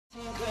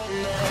Hey,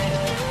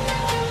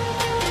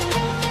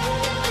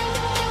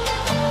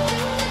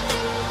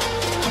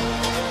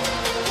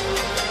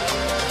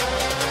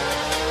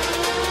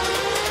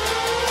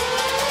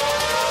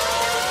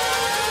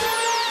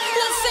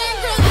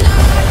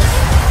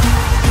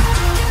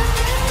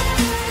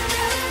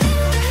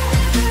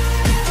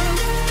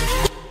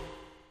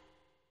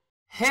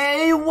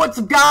 what's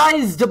up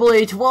guys,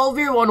 AA12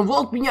 here, and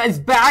welcome you guys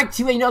back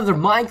to another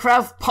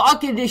Minecraft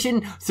Pocket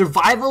Edition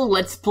Survival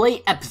Let's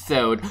Play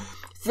episode.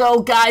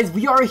 So guys,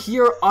 we are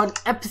here on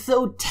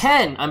episode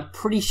 10, I'm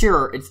pretty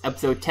sure it's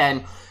episode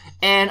 10,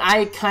 and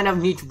I kind of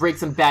need to break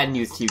some bad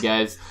news to you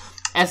guys.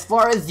 As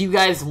far as you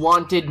guys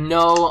wanted,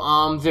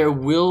 no, there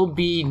will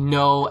be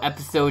no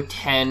episode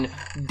 10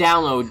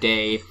 download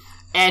day.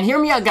 And hear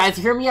me out guys,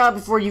 hear me out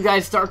before you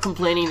guys start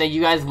complaining that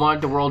you guys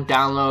wanted the world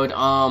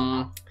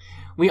download.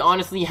 We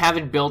honestly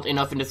haven't built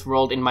enough in this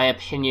world, in my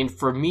opinion,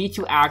 for me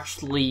to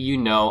actually, you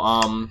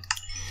know,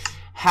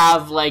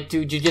 have, like,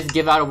 to just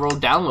give out a world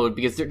download,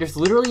 because there's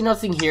literally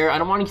nothing here. I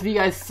don't want to give you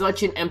guys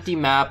such an empty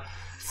map,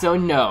 so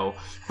no.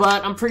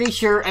 But I'm pretty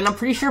sure, and I'm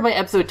pretty sure by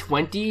episode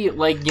 20,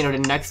 like, you know, the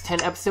next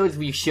 10 episodes,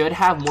 we should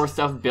have more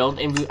stuff built,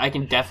 and I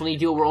can definitely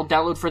do a world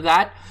download for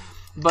that.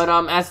 But,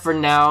 as for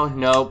now,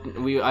 nope,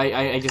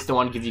 I just don't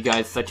want to give you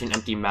guys such an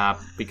empty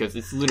map, because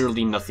it's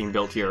literally nothing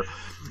built here.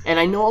 And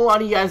I know a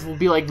lot of you guys will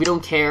be like, we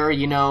don't care,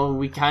 you know,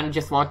 we kind of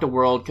just want the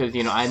world, because,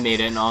 you know, I made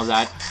it and all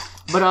that.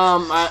 But,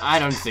 I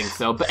don't think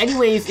so. But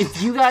anyways,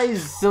 if you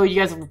guys, so you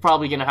guys are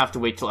probably gonna have to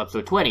wait till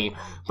episode 20.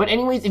 But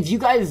anyways, if you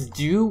guys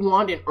do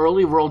want an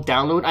early world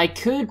download, I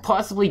could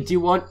possibly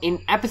do one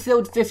in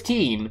episode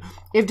 15,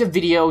 if the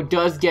video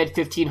does get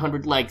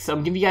 1,500 likes. So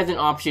I'm giving you guys an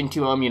option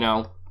to, you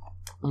know,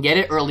 get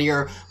it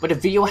earlier, but the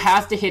video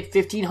has to hit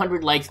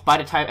 1,500 likes by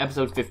the time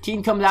episode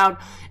 15 comes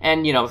out,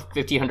 and, you know,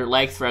 1,500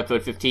 likes for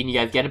episode 15, you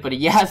guys get it, but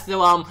yeah,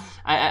 so,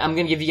 I'm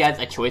gonna give you guys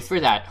a choice for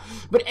that.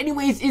 But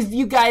anyways, as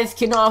you guys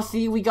can all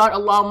see, we got a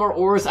lot more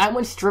ores. I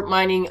went strip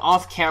mining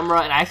off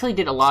camera, and I actually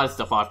did a lot of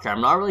stuff off camera,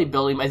 not really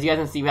building. As you guys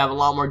can see, we have a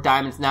lot more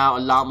diamonds now, a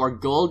lot more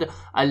gold,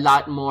 a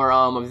lot more,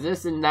 of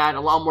this and that,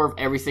 a lot more of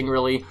everything,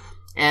 really.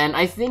 And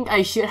I think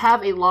I should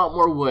have a lot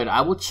more wood.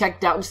 I will check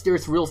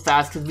downstairs real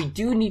fast, because we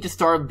do need to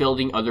start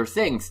building other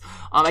things.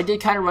 I did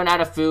kind of run out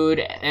of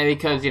food,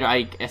 because, you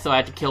know, so I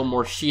had to kill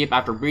more sheep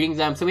after breeding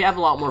them. So we have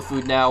a lot more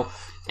food now,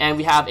 and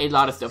we have a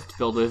lot of stuff to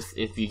build with,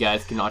 if you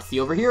guys cannot see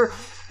over here.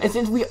 And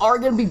since we are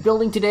going to be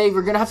building today,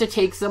 we're going to have to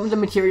take some of the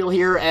material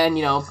here and,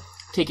 you know,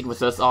 take it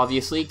with us,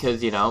 obviously,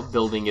 because, you know,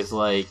 building is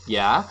like,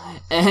 yeah,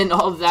 and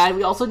all of that.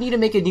 We also need to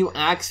make a new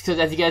axe, because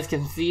as you guys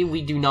can see,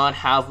 we do not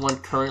have one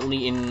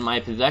currently in my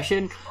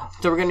possession,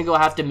 so we're gonna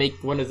have to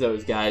make one of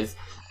those, guys.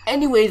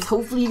 Anyways,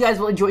 hopefully you guys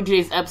will enjoy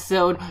today's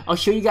episode. I'll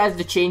show you guys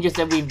the changes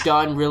that we've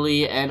done,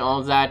 really, and all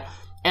of that.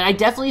 And I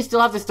definitely still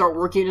have to start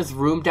working in this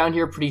room down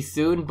here pretty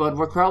soon, but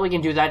we're probably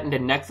gonna do that in the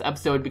next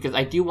episode, because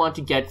I do want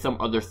to get some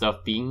other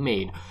stuff being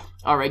made.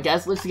 Alright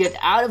guys, let's get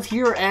out of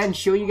here and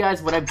show you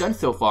guys what I've done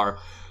so far.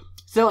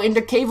 So in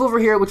the cave over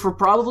here, which we're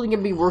probably going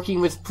to be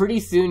working with pretty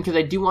soon, because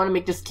I do want to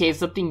make this cave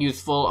something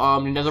useful,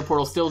 the nether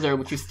portal still there,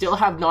 which you still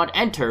have not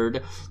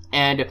entered,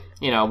 and,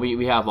 you know,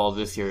 we have all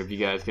this here, if you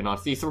guys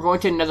cannot see. So we're going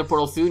to the nether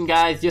portal soon,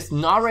 guys, just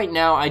not right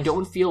now. I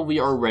don't feel we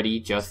are ready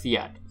just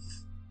yet.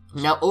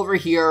 Now over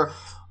here,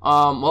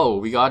 oh,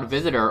 we got a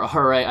visitor.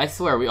 Alright, I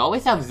swear, we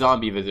always have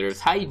zombie visitors.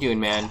 How you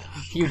doing, man?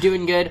 You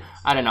doing good?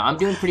 I don't know, I'm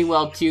doing pretty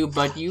well too,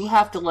 but you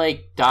have to,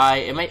 like,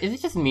 die. Is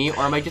it just me, or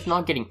am I just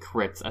not getting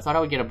crits? I thought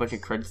I would get a bunch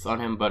of crits on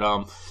him, but,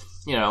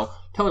 you know,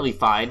 totally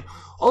fine.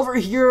 Over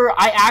here,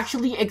 I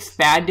actually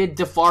expanded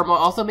the farm. I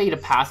also made a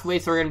pathway,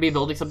 so we're gonna be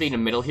building something in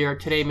the middle here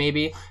today,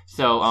 maybe.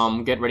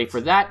 So, get ready for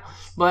that.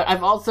 But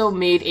I've also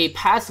made a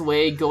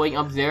pathway going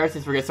up there,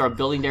 since we're gonna start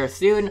building there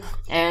soon.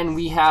 And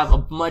we have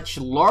a much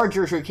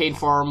larger sugarcane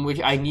farm, which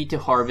I need to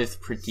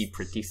harvest pretty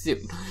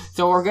soon.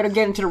 So we're gonna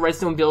get into the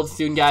redstone build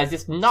soon, guys.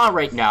 Just not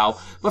right now.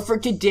 But for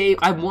today,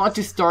 I want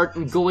to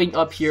start going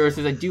up here,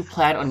 since I do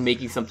plan on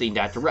making something in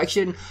that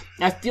direction.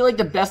 I feel like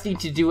the best thing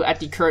to do at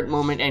the current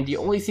moment, and the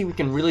only thing we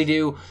can really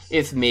do,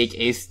 is make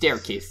a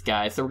staircase,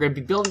 guys. So we're gonna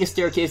be building a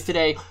staircase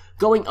today,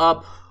 going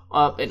up,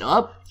 and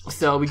up.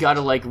 So we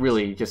gotta, like,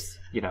 really just,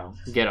 you know,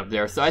 get up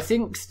there. So I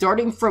think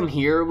starting from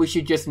here, we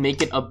should just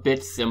make it a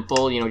bit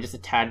simple, you know, just a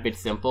tad bit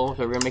simple.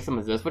 So we're gonna make some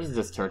of this. What does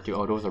this turn to?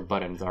 Oh, those are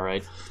buttons,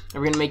 alright.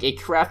 And we're gonna make a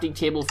crafting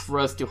table for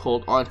us to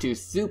hold onto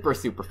super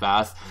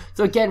fast.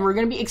 So again, we're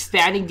gonna be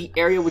expanding the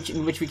area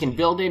in which we can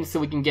build in, so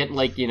we can get,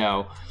 like, you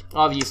know,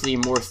 obviously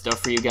more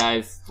stuff for you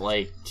guys,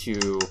 like,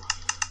 to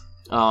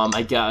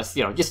I guess,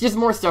 you know, just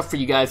more stuff for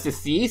you guys to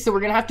see. So we're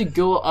gonna have to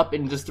go up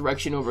in this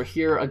direction over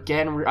here.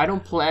 Again, I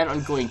don't plan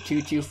on going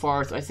too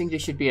far, so I think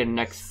this should be a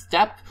next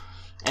step.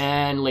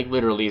 And, like,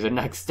 literally the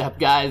next step,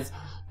 guys.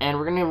 And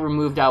we're gonna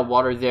remove that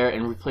water there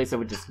and replace it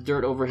with this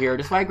dirt over here.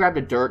 That's why I grabbed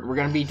the dirt. We're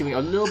gonna be doing a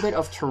little bit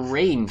of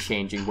terrain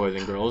changing, boys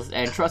and girls.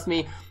 And trust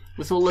me,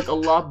 this will look a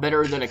lot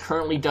better than it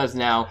currently does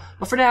now.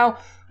 But for now,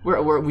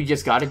 we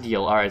just got a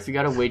deal. Alright, so we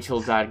gotta wait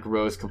till that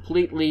grows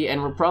completely.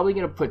 And we're probably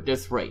gonna put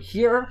this right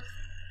here.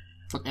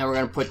 And we're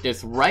gonna put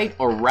this right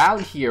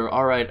around here.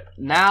 Alright,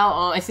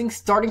 now, I think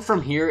starting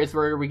from here is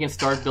where we can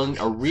start building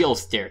a real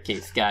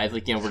staircase, guys.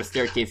 Like, you know, where the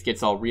staircase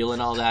gets all real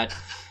and all that.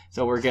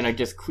 So we're gonna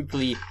just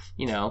quickly,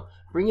 you know,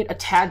 bring it a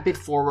tad bit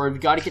forward. We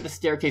gotta get the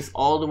staircase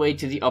all the way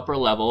to the upper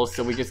level,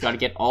 so we just gotta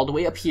get all the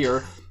way up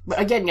here. But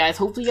again, guys,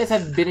 hopefully you guys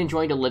have been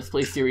enjoying the Let's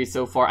Play series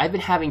so far. I've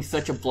been having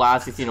such a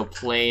blast just, you know,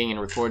 playing and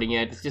recording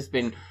it. It's just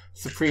been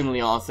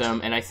supremely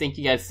awesome, and I thank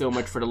you guys so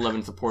much for the love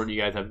and support you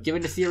guys have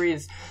given the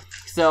series.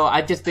 So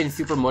I've just been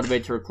super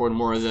motivated to record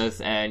more of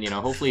this, and you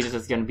know, hopefully this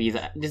is gonna be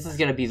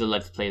the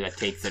Let's Play that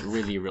takes it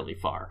really, really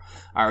far.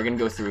 Alright, we're gonna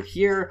go through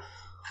here.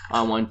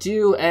 1,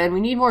 2, and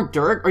we need more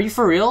dirt. Are you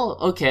for real?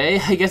 Okay,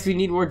 I guess we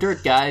need more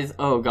dirt, guys.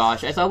 Oh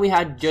gosh, I thought we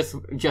had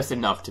just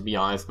enough, to be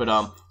honest, but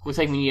looks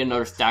like we need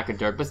another stack of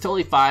dirt, but it's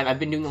totally fine. I've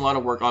been doing a lot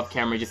of work off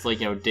camera, just like,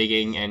 you know,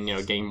 digging and, you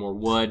know, getting more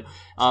wood.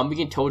 We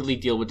can totally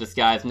deal with this,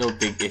 guys. No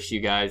big issue,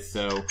 guys,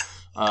 so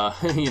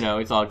you know,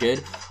 it's all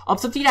good.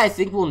 Something that I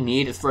think we'll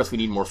need is, first we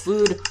need more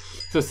food.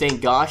 So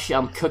thank gosh,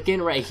 I'm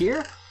cooking right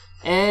here,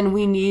 and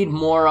we need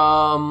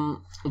more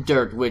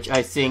dirt, which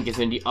I think is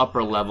in the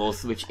upper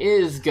levels, which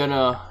is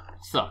gonna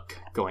suck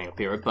going up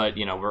here, but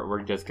you know,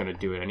 we're just gonna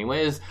do it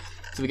anyways.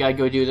 So we gotta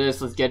go do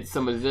this. Let's get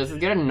some of this.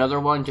 Let's get another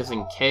one just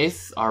in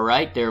case.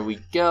 Alright, there we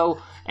go.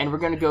 And we're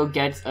gonna go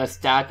get a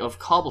stack of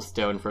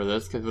cobblestone for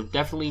this, because we'll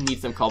definitely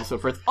need some cobblestone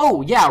for this.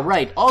 Oh, yeah,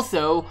 right.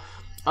 Also,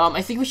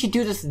 I think we should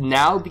do this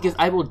now, because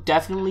I will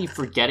definitely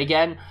forget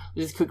again.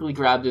 Let's quickly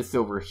grab this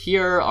over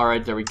here.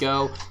 Alright, there we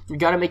go. We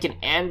gotta make an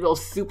anvil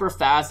super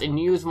fast and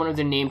use one of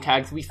the name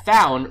tags we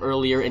found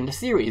earlier in the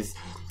series.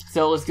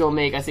 So let's go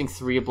make, I think,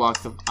 3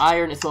 blocks of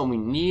iron is what we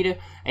need.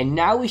 And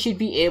now we should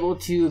be able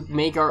to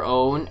make our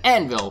own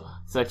anvil,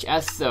 such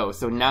as so.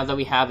 So now that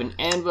we have an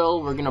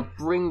anvil, we're gonna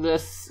bring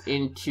this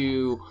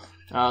into,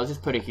 let's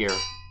just put it here.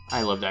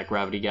 I love that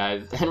gravity,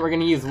 guys. And we're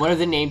gonna use one of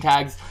the name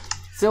tags.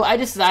 So I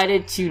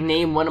decided to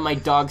name one of my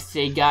dogs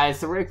today, guys.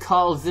 So we're gonna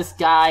call this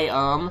guy,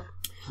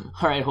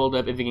 alright, hold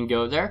up if we can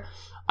go there.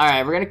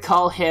 Alright, we're gonna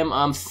call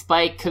him,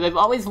 Spike, because I've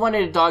always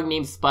wanted a dog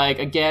named Spike.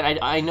 Again,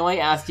 I know I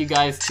asked you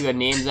guys to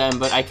name them,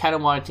 but I kind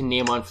of wanted to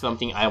name on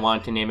something I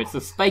wanted to name it. So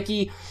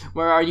Spikey,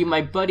 where are you,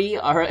 my buddy?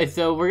 Alright,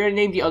 so we're gonna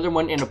name the other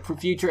one in a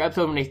future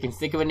episode when I can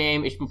think of a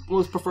name. It's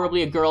most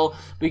preferably a girl.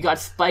 We got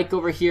Spike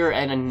over here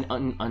and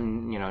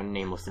you know,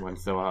 nameless one,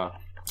 so,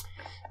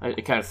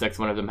 it kind of sucks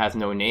one of them has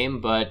no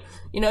name, but,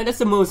 you know, that's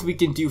the most we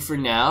can do for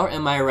now,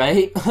 am I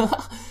right?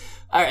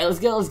 Alright, let's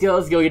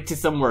go get to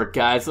some work,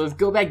 guys. So let's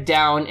go back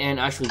down and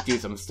actually do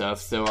some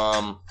stuff.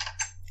 So,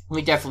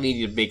 we definitely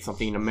need to make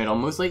something in the middle.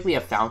 Most likely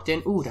a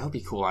fountain. Ooh, that would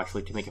be cool,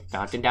 actually, to make a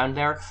fountain down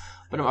there.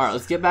 But, alright,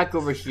 let's get back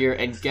over here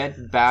and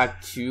get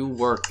back to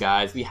work,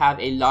 guys. We have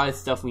a lot of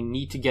stuff we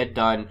need to get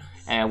done,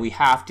 and we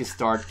have to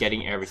start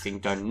getting everything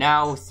done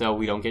now so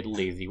we don't get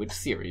lazy with the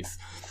series.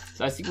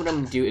 So I think what I'm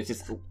going to do is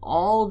just go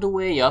all the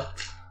way up,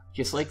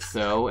 just like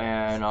so,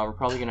 and we're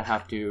probably going to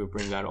have to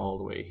bring that all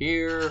the way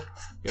here.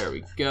 There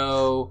we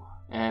go.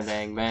 And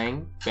bang,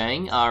 bang,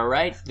 bang.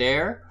 Alright,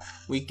 there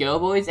we go,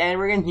 boys. And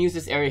we're going to use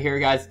this area here,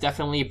 guys,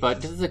 definitely.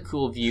 But this is a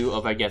cool view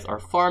of, I guess, our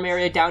farm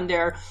area down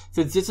there.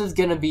 So this is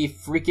going to be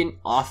freaking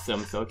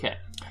awesome. So, okay.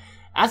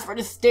 As for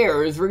the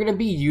stairs, we're going to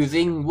be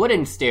using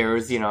wooden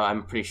stairs. You know,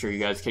 I'm pretty sure you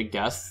guys could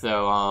guess.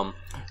 So,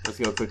 let's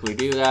go quickly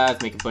do that.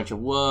 Let's make a bunch of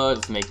wood.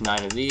 Let's make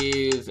 9 of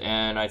these.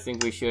 And I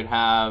think we should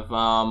have,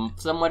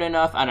 somewhat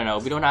enough. I don't know.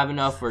 If we don't have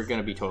enough, we're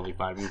going to be totally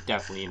fine. We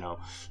definitely, you know,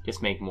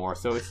 just make more.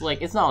 So it's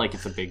like, it's not like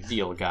it's a big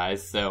deal,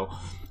 guys. So,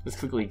 let's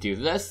quickly do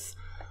this.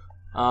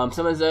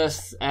 Some of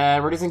this,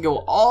 and we're just gonna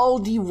go all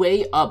the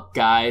way up,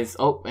 guys.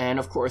 Oh, and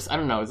of course, I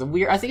don't know, it's a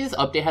weird, I think this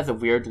update has a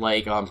weird,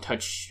 like,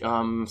 touch,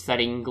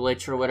 setting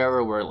glitch or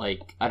whatever, where,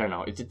 like, I don't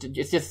know, it's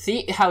just,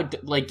 see how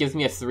it, like, gives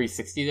me a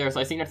 360 there, so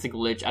I think that's a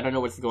glitch. I don't know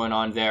what's going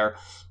on there,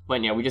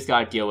 but yeah, we just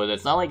gotta deal with it.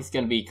 It's not like it's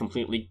gonna be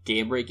completely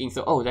game-breaking,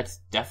 so, oh, that's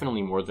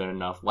definitely more than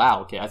enough.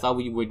 Wow, okay, I thought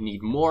we would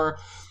need more.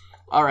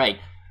 Alright.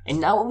 And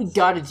now what we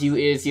gotta do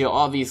is, you know,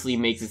 obviously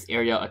make this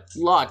area a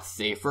lot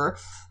safer.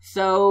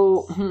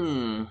 So,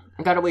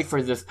 I gotta wait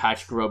for this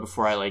patch to grow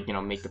before I, like, you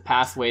know, make the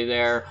pathway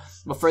there.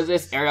 But for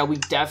this area, we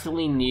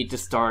definitely need to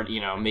start, you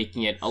know,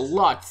 making it a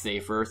lot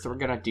safer. So we're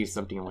gonna do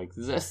something like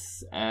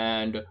this.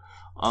 And,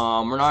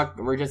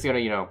 we're just gonna,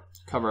 you know,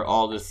 cover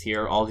all this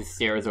here, all these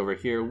stairs over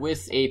here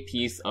with a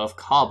piece of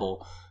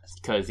cobble.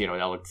 Because, you know,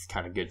 that looks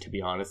kind of good, to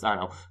be honest. I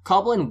don't know.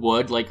 Cobble and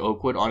wood, like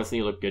oak wood,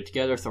 honestly look good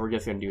together. So we're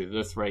just gonna do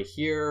this right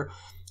here.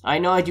 I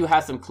know I do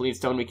have some clean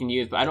stone we can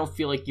use, but I don't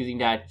feel like using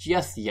that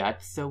just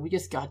yet, so we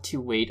just got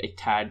to wait a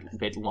tad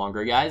bit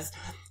longer, guys.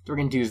 So we're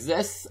gonna do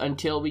this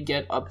until we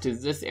get up to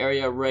this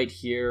area right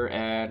here,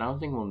 and I don't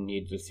think we'll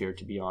need this here,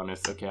 to be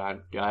honest. Okay,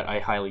 I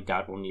highly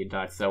doubt we'll need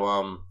that,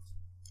 so,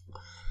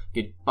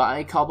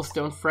 goodbye,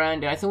 cobblestone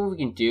friend. And I think what we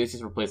can do is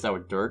just replace that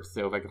with dirt,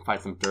 so if I can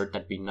find some dirt,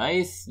 that'd be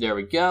nice. There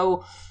we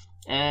go.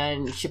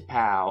 And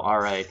shapow.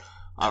 Alright.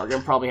 We're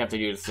gonna probably have to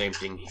do the same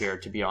thing here,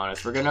 to be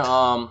honest. We're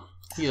gonna,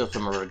 use up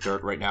some of our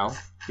dirt right now.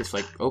 Just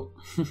like, oh.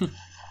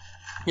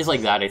 Just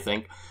like that, I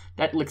think.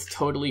 That looks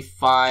totally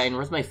fine.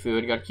 Where's my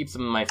food? Gotta keep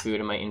some of my food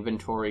in my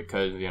inventory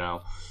because, you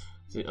know,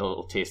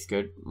 it'll taste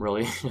good,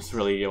 really. That's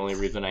really the only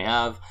reason I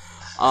have.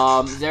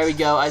 There we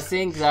go. I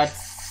think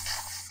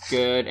that's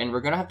good. And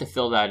we're gonna have to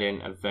fill that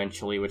in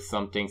eventually with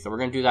something. So we're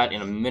gonna do that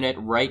in a minute.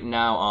 Right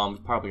now,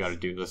 probably gotta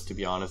do this, to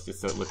be honest,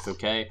 just so it looks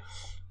okay.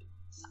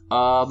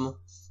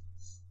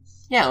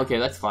 Yeah, okay,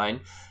 that's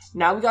fine.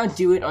 Now we gotta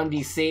do it on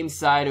the same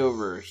side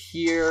over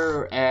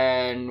here,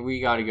 and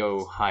we gotta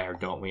go higher,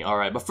 don't we?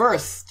 Alright, but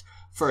first,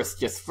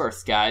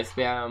 guys,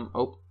 bam.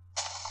 Oh,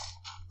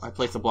 I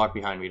placed a block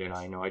behind me, didn't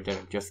I? No, I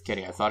didn't. Just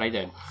kidding, I thought I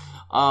did.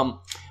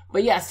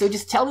 But yeah, so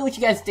just tell me what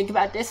you guys think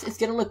about this. It's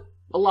gonna look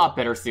a lot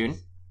better soon.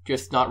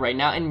 Just not right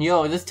now. And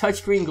yo, this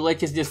touchscreen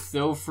glitch is just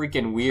so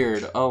freaking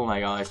weird. Oh my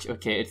gosh.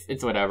 Okay,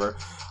 it's whatever.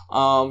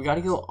 We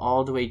gotta go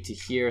all the way to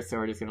here, so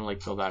we're just gonna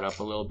like fill that up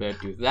a little bit,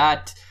 do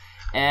that.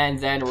 And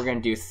then we're gonna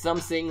do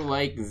something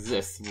like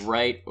this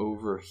right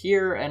over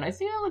here, and I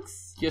think that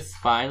looks just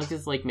fine. Let's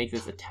just like make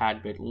this a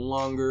tad bit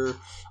longer,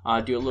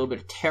 do a little bit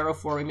of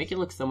terraforming, make it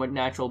look somewhat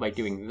natural by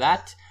doing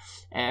that.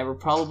 And we're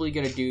probably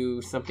gonna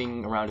do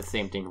something around the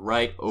same thing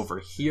right over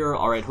here.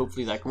 Alright,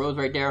 hopefully that grows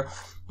right there.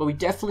 But we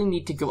definitely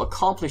need to go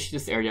accomplish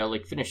this area,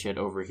 like finish it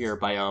over here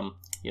by,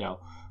 you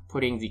know,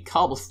 putting the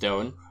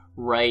cobblestone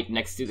right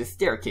next to the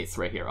staircase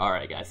right here.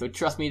 Alright, guys, so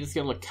trust me, this is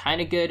gonna look kind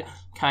of good,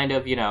 kind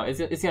of, you know,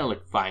 it's gonna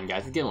look fine,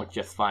 guys. It's gonna look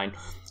just fine.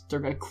 So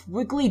we're gonna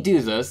quickly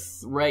do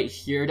this right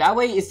here. That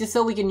way, it's just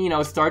so we can, you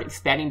know, start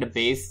expanding the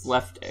base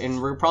left,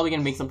 and we're probably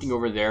gonna make something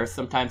over there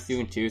sometime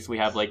soon too, so we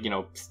have, like, you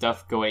know,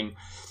 stuff going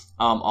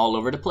all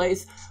over the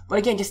place. But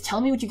again, just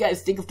tell me what you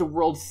guys think of the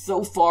world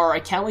so far. I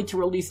can't wait to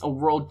release a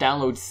world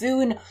download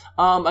soon.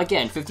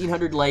 Again,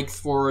 1,500 likes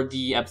for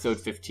the episode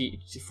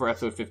 15,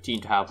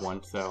 to have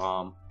one,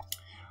 so,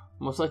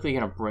 most likely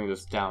gonna bring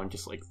this down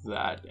just like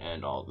that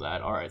and all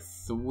that. Alright,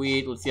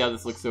 sweet. Let's see how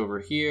this looks over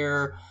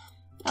here.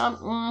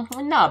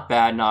 Not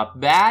bad, not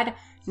bad.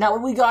 Now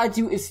what we gotta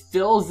do is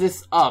fill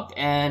this up,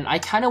 and I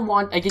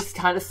just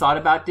kinda thought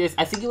about this.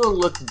 I think it will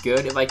look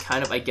good if I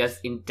kind of, I guess,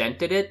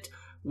 indented it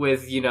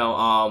with, you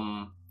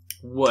know,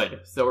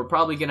 wood. So we're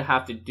probably gonna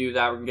have to do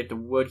that. We're gonna get the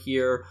wood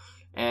here,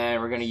 and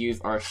we're gonna use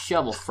our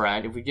shovel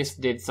friend. If we just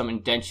did some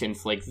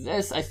indentions like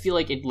this, I feel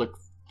like it'd look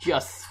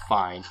just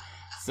fine.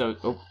 So,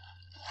 oh,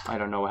 I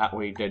don't know what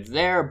we did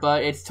there,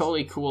 but it's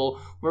totally cool.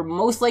 We're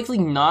most likely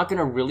not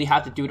gonna really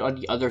have to do it on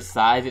the other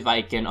side if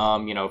I can,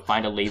 you know,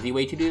 find a lazy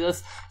way to do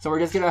this. So we're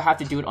just gonna have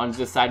to do it on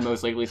this side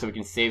most likely so we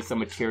can save some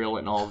material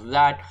and all of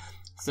that.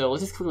 So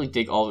let's just quickly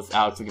dig all this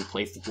out so we can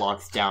place the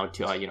blocks down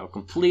to, you know,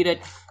 complete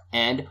it,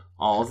 and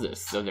all of this.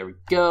 So there we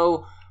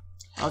go.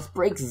 Now let's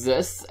break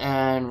this,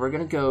 and we're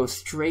gonna go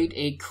straight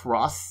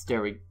across.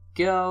 There we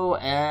go,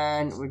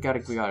 and we gotta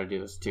do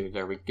this too.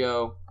 There we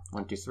go.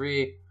 1, 2,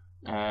 3,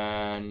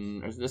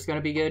 and is this gonna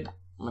be good?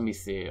 Let me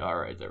see. All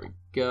right, there we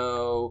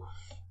go.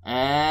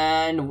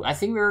 And I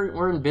think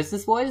we're in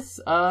business, boys.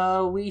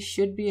 We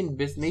should be in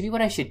business. Maybe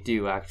what I should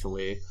do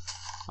actually.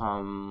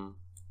 Bam.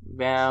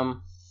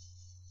 Bam.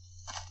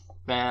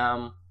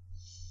 Bam,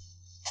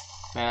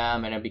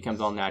 and it becomes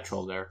all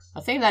natural there.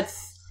 I think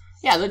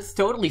that's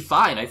totally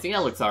fine. I think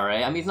that looks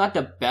alright. I mean, it's not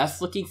the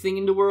best looking thing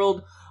in the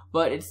world,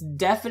 but it's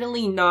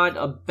definitely not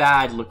a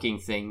bad looking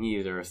thing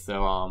either.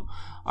 So,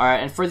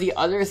 alright, and for the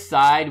other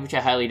side, which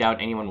I highly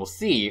doubt anyone will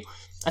see,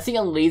 I think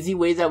a lazy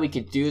way that we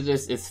could do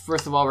this is,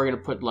 first of all, we're gonna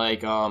put,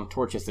 like,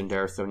 torches in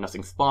there so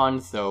nothing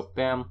spawns. So,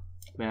 bam,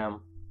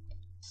 bam,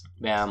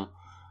 bam,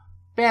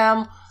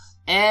 bam.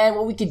 And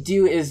what we could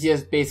do is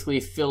just basically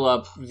fill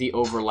up the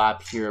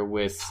overlap here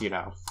with, you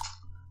know,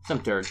 some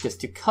dirt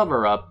just to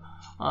cover up,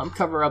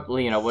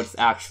 you know, what's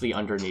actually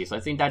underneath. So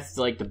I think that's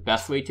like the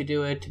best way to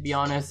do it, to be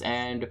honest.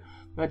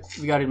 But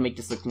we gotta make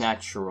this look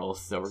natural.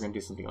 So we're gonna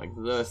do something like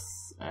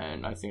this,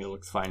 and I think it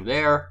looks fine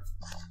there.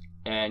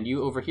 And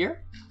you over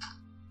here,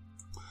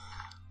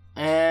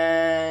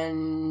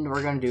 and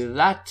we're gonna do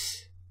that,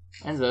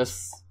 and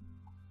this.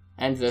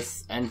 And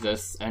this, and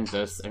this, and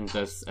this, and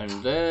this, and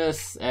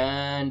this,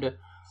 and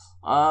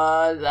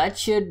that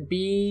should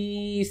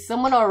be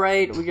somewhat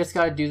alright. We just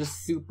gotta do this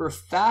super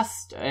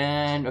fast,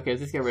 and okay,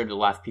 let's get rid of the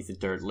last piece of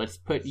dirt. Let's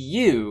put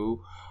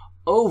you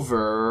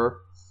over,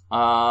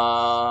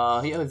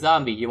 yo,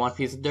 zombie, you want a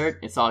piece of dirt?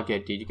 It's all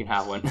good, dude, you can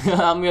have one.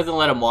 I'm gonna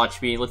let him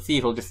watch me. Let's see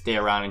if he'll just stay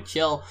around and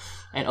chill.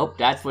 And oh,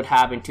 that's what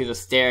happened to the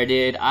stair,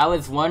 dude. I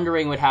was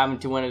wondering what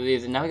happened to one of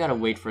these, and now we gotta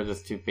wait for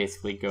this to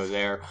basically go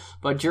there.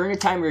 But during the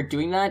time we were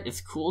doing that,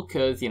 it's cool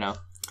because, you know,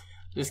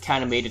 this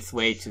kind of made its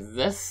way to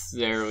this.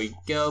 There we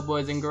go,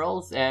 boys and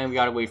girls. And we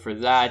gotta wait for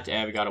that,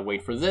 and we gotta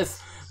wait for this.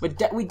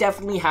 But we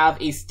definitely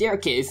have a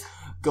staircase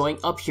going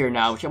up here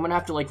now, which I'm gonna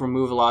have to, like,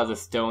 remove a lot of the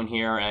stone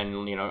here,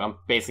 and, you know, I'm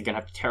basically gonna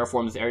have to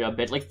terraform this area a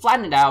bit, like,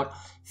 flatten it out,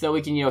 so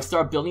we can, you know,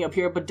 start building up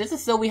here. But this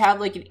is so we have,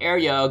 like, an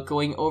area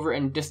going over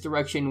in this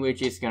direction,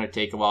 which is gonna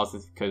take a while,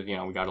 because, you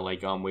know, we gotta,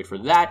 like, wait for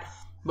that.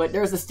 But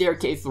there's a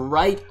staircase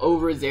right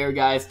over there,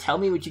 guys. Tell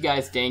me what you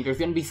guys think. There's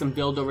gonna be some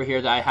build over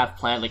here that I have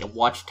planned, like a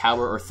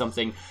watchtower or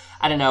something.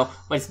 I don't know,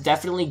 but it's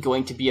definitely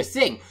going to be a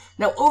thing.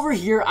 Now, over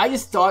here, I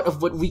just thought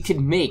of what we could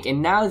make,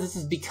 and now this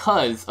is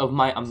because of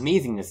my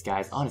amazingness,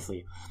 guys,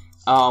 honestly.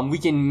 We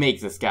can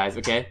make this, guys,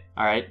 okay?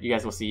 Alright, you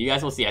guys will see. You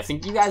guys will see. I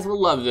think you guys will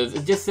love this.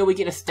 It's just so we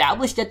can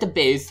establish that the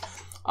base,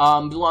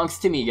 belongs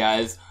to me,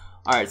 guys.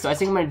 Alright, so I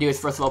think I'm gonna do is,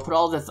 first of all, put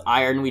all this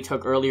iron we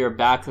took earlier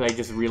back, because I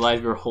just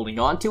realized we were holding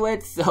on to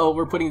it, so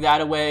we're putting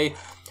that away.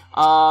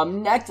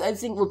 Next, I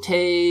think we'll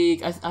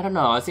take, I don't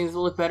know, I think this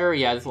will look better.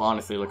 Yeah, this will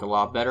honestly look a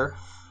lot better.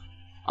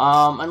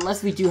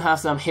 Unless we do have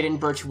some hidden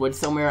birch wood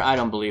somewhere, I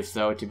don't believe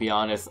so, to be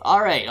honest.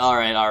 Alright,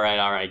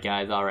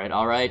 guys,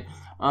 alright.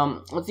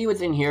 Let's see what's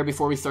in here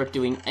before we start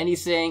doing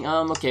anything.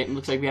 Okay, it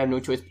looks like we have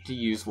no choice but to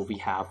use what we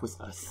have with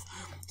us.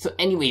 So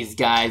anyways,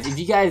 guys, if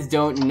you guys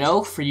don't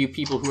know, for you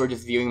people who are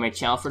just viewing my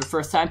channel for the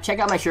first time, check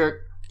out my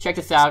shirt. Check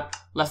this out.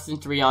 Less than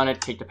 3 on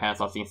it. Take the pants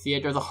off so you can see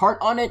it. There's a heart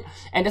on it,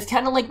 and it's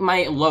kind of like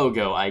my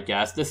logo, I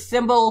guess. The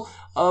symbol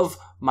of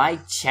my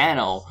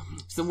channel.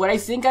 So what I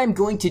think I'm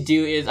going to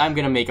do is I'm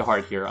going to make a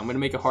heart here. I'm going to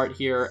make a heart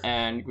here,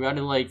 and we got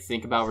to, like,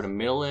 think about where the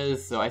middle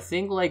is. So I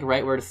think, like,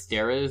 right where the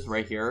stair is,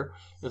 right here,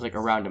 is, like,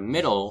 around the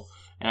middle.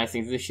 And I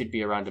think this should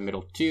be around the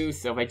middle, too.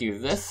 So if I do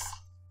this,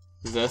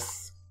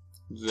 this,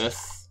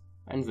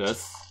 and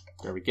this,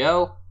 there we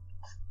go.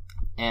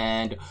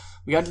 And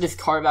we got to just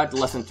carve out the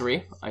lesson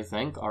 3, I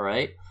think.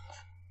 Alright.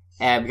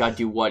 And we got to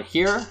do 1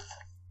 here,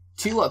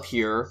 2 up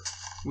here.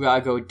 We got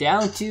to go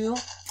down 2,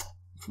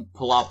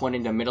 pull up 1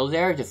 in the middle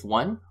there, just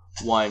 1,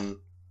 1,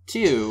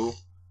 2.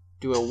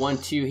 Do a 1,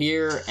 2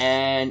 here,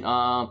 and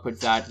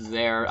put that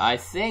there. I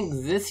think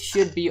this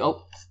should be,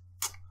 oh,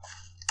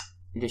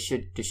 this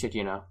should,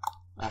 you know,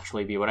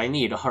 actually be what I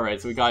need.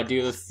 Alright, so we gotta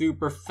do this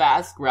super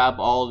fast, grab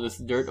all this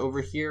dirt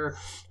over here,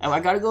 and I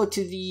gotta go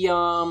to the,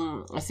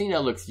 I think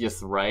that looks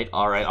just right.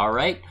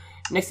 Alright.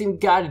 Next thing we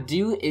gotta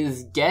do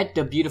is get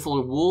the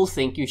beautiful wool.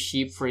 Thank you,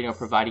 sheep, for, you know,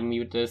 providing me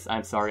with this.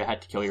 I'm sorry I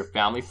had to kill your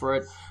family for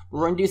it.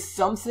 We're gonna do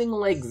something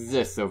like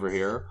this over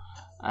here.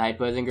 Alright,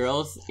 boys and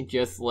girls,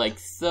 just like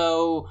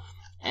so.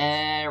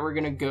 And we're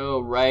gonna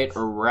go right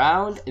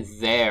around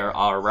there.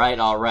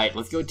 Alright.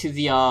 Let's go to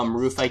the,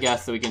 roof, I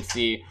guess, so we can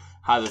see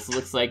how this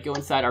looks like. Go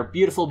inside our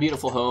beautiful,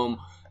 beautiful home.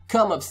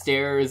 Come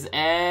upstairs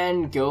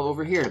and go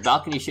over here. The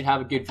balcony should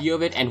have a good view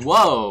of it. And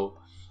whoa!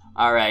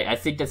 Alright, I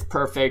think that's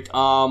perfect.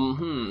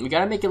 We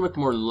gotta make it look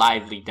more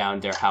lively down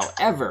there,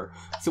 however.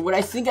 So what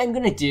I think I'm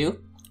gonna do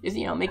is,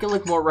 you know, make it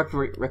look more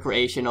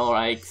recreational,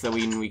 like, so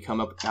when we come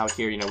up out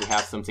here, you know, we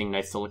have something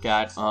nice to look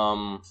at.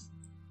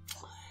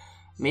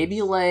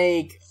 Maybe,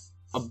 like,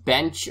 a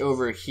bench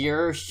over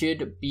here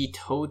should be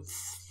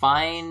totes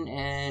fine,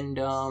 and,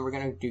 we're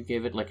gonna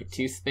give it, like, a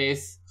 2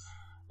 space.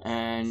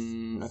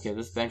 And, okay,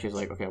 this bench is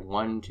like, okay,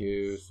 1,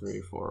 2,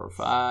 3, 4,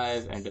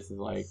 5, and this is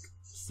like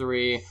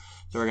 3.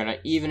 So we're gonna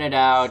even it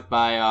out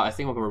by, I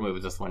think we'll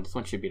remove this one. This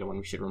one should be the one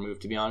we should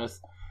remove, to be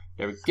honest.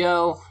 There we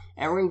go.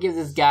 And we're gonna give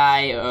this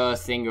guy a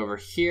thing over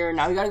here.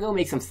 Now we gotta go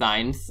make some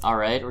signs.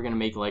 Alright, we're gonna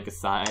make like a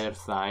sign of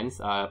signs.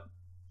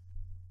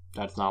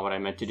 That's not what I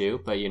meant to do,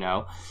 but you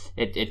know,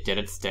 it did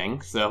its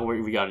thing, so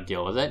we gotta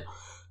deal with it.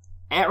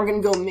 And we're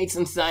gonna go make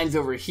some signs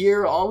over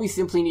here. All we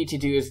simply need to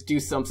do is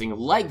do something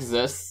like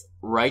this,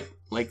 right?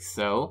 Like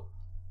so.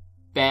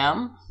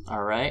 Bam.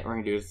 Alright, we're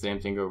gonna do the same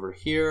thing over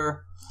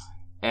here.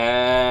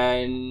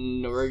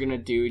 And we're gonna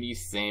do the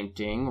same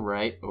thing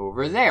right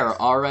over there.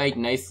 Alright,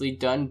 nicely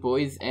done,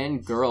 boys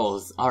and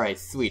girls. Alright,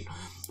 sweet.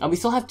 We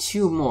still have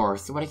 2 more,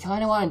 so what I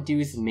kinda wanna do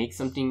is make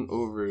something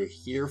over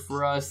here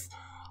for us.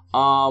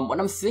 What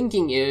I'm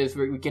thinking is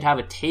we could have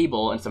a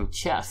table and some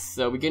chests.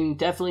 So we can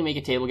definitely make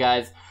a table,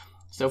 guys.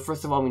 So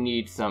first of all, we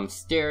need some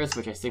stairs,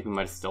 which I think we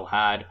might have still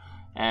had.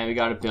 And we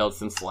gotta build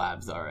some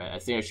slabs. Alright, I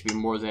think it should be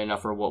more than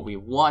enough for what we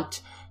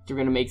want. So we're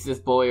gonna make this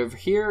boy over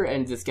here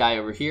and this guy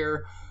over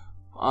here.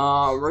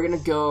 We're gonna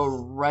go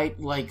right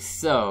like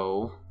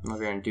so. We're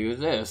gonna do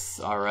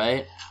this,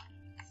 alright.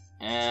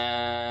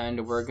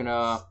 And we're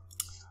gonna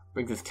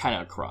bring this kind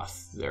of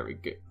across. There we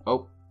go.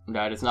 Oh,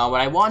 that is not what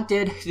I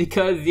wanted,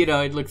 because, you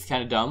know, it looks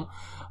kind of dumb.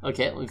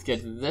 Okay, let's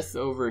get this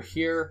over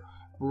here.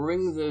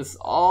 Bring this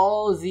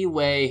all the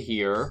way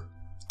here.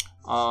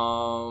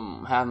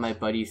 Have my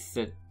buddy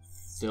sit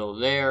still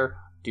there.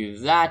 Do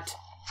that.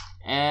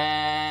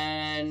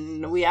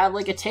 And we have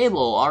like a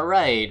table.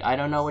 Alright, I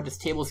don't know what this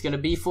table is gonna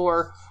be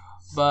for,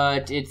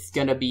 but it's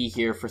gonna be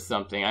here for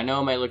something. I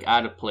know it might look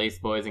out of place,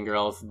 boys and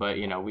girls, but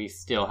you know, we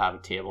still have a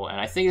table,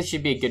 and I think this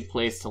should be a good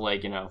place to,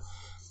 like, you know,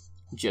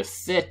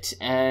 just sit.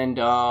 And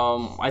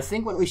I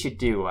think what we should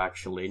do,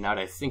 actually, now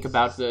that I think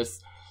about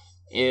this,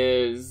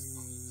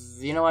 is,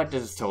 you know what,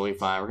 this is totally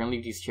fine. We're gonna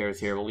leave these chairs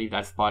here. We'll leave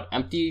that spot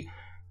empty.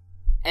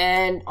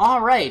 And,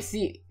 alright,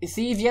 see, if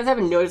you guys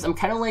haven't noticed, I'm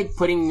kind of, like,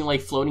 putting,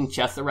 like, floating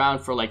chests around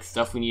for, like,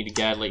 stuff we need to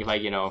get. Like, if I,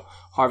 you know,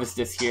 harvest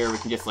this here, we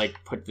can just, like,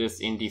 put this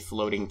in the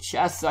floating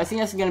chest. So I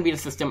think that's gonna be the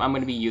system I'm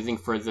gonna be using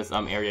for this,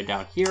 area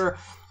down here.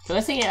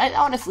 Because I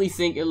honestly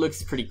think it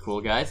looks pretty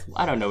cool, guys.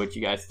 I don't know what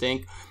you guys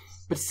think.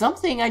 But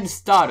something I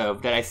just thought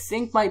of that I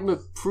think might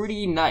look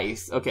pretty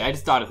nice. Okay, I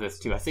just thought of this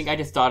too. I think I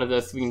just thought of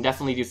this. We can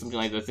definitely do something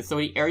like this. So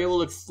the area will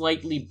look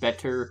slightly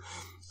better.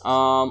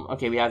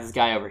 Okay, we have this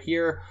guy over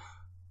here.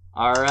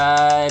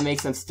 Alright, make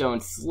some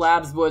stone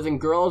slabs, boys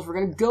and girls. We're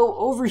gonna go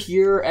over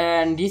here,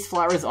 and these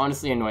flowers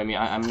honestly annoy me.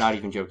 I'm not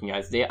even joking,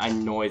 guys. They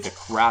annoy the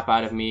crap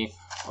out of me.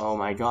 Oh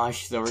my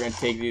gosh, so we're gonna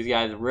take these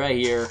guys right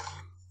here.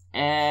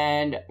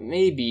 And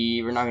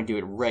maybe we're not gonna do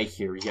it right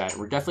here yet.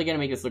 We're definitely gonna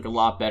make this look a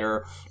lot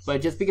better.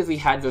 But just because we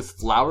had those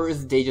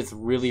flowers, they just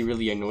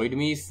really annoyed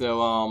me.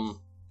 So,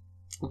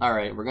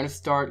 alright, we're gonna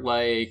start,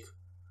 like,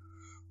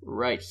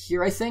 right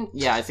here, I think?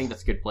 Yeah, I think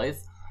that's a good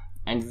place.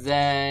 And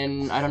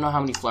then, I don't know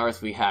how many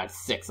flowers we had.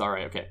 6,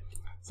 alright, okay.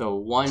 So,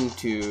 1,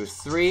 2,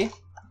 3,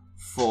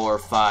 4,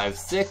 5,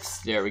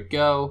 6. There we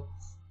go.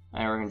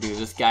 And we're gonna do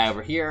this guy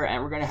over here.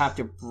 And we're gonna have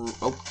to...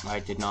 Oh,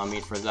 I did not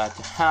mean for that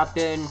to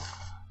happen.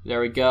 There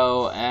we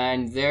go.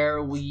 And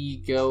there we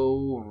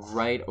go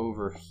right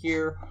over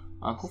here.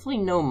 Hopefully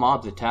no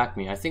mobs attack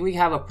me. I think we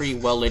have a pretty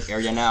well-lit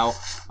area now.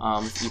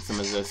 Let's eat some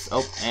of this.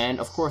 Oh, and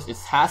of course, it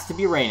has to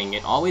be raining.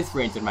 It always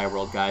rains in my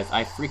world, guys.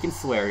 I freaking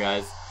swear,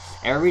 guys.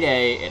 Every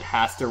day, it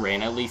has to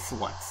rain at least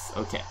once.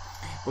 Okay.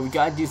 But we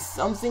gotta do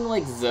something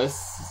like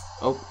this.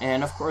 Oh,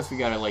 and of course we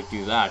gotta, like,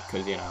 do that,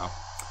 because, you know,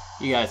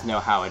 you guys know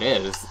how it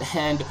is.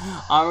 And,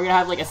 we're gonna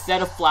have, like, a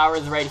set of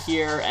flowers right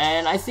here,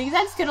 and I think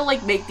that's gonna,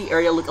 like, make the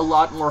area look a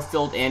lot more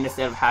filled in,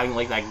 instead of having,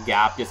 like, that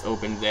gap just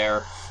open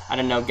there. I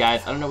don't know,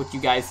 guys. I don't know what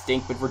you guys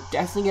think, but we're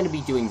definitely gonna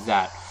be doing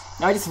that.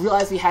 Now, I just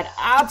realized we had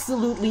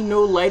absolutely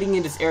no lighting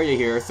in this area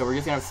here, so we're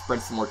just gonna have to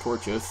spread some more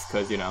torches,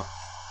 because, you know.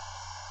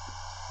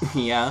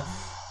 Yeah.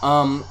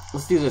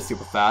 Let's do this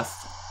super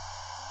fast.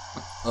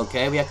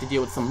 Okay, we have to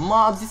deal with some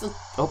mobs.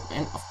 Oh,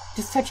 and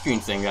this touchscreen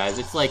thing, guys.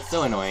 It's, like,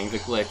 so annoying. The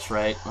glitch,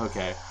 right?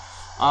 Okay.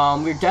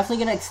 We're definitely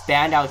gonna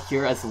expand out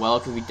here as well,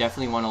 because we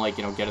definitely want to, like,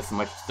 you know, get as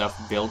much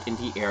stuff built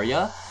into the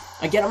area.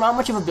 Again, I'm not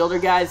much of a builder,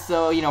 guys,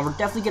 so, you know, we're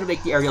definitely gonna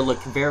make the area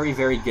look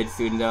very good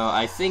soon, though.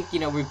 I think, you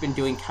know, we've been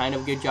doing kind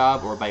of a good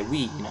job, or by we,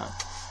 you know.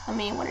 I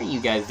mean, what are you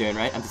guys doing,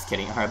 right? I'm just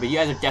kidding. Alright, but you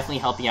guys are definitely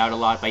helping out a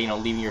lot by, you know,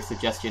 leaving your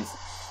suggestions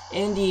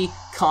in the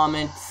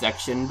comment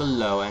section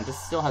below, and this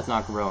still has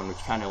not grown, which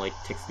kind of like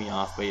ticks me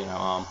off, but you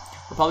know,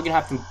 we're probably gonna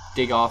have to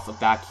dig off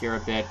back here a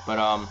bit, but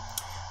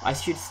I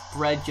should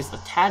spread just a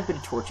tad bit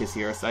of torches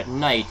here, so at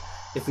night,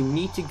 if we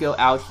need to go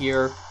out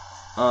here,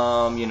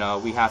 you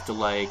know, we have to,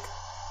 like,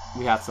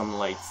 we have some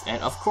lights,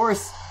 and of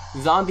course,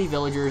 zombie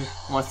villager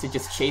wants to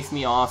just chase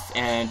me off,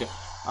 and, you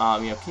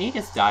know, can you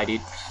just die,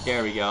 dude?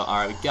 There we go.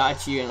 Alright, we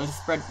got you, and let's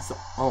spread some...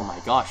 Oh my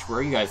gosh, where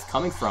are you guys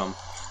coming from?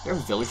 There's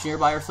a village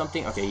nearby or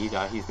something? Okay, he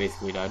died. He's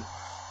basically dead.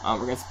 We're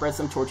gonna spread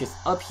some torches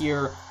up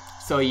here,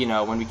 so, you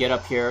know, when we get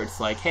up here,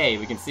 it's like, hey,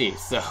 we can see.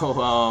 So,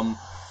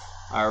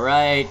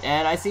 alright,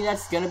 and I think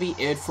that's gonna be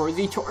it for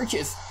the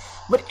torches.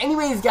 But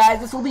anyways, guys,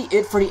 this will be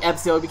it for the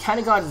episode. We kind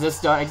of got this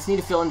done. I just need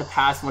to fill in the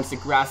path once the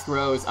grass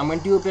grows. I'm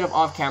gonna do a bit of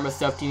off-camera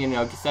stuff to, you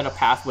know, set a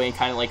pathway and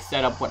kind of, like,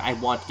 set up what I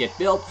want to get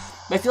built.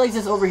 But I feel like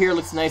this over here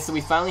looks nice, so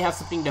we finally have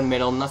something in the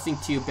middle, nothing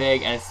too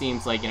big, and it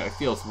seems like, you know, it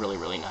feels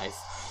really nice.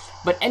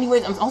 But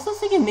anyways, I'm also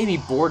thinking maybe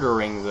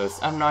bordering this.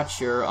 I'm not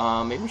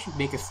sure. Maybe we should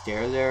make a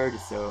stair there,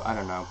 just so, I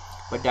don't know.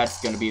 But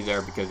that's gonna be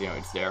there because, you know,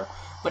 it's there.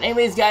 But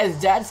anyways, guys,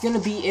 that's gonna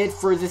be it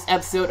for this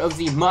episode of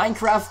the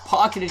Minecraft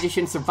Pocket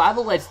Edition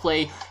Survival Let's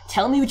Play.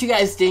 Tell me what you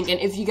guys think, and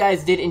if you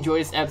guys did enjoy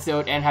this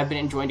episode and have been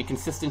enjoying the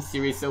consistent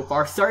series so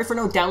far. Sorry for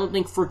no download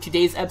link for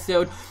today's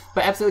episode,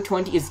 but episode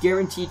 20 is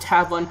guaranteed to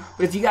have one.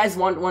 But if you guys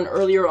want one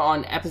earlier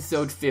on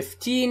episode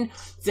 15,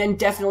 then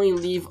definitely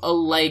leave a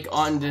like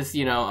on this,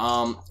 you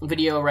know,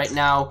 video right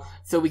now,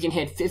 so we can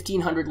hit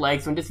 1,500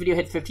 likes. When this video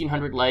hits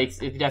 1,500 likes,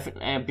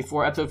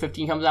 before episode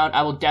 15 comes out,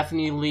 I will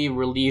definitely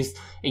release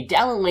a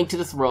download link to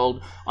this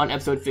world on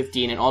episode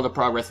 15 and all the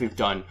progress we've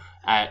done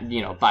at,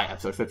 you know, by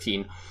episode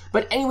 15.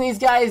 But anyways,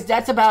 guys,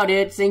 that's about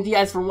it. Thank you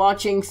guys for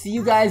watching. See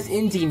you guys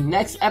in the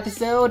next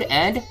episode,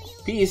 and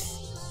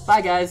peace.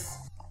 Bye, guys.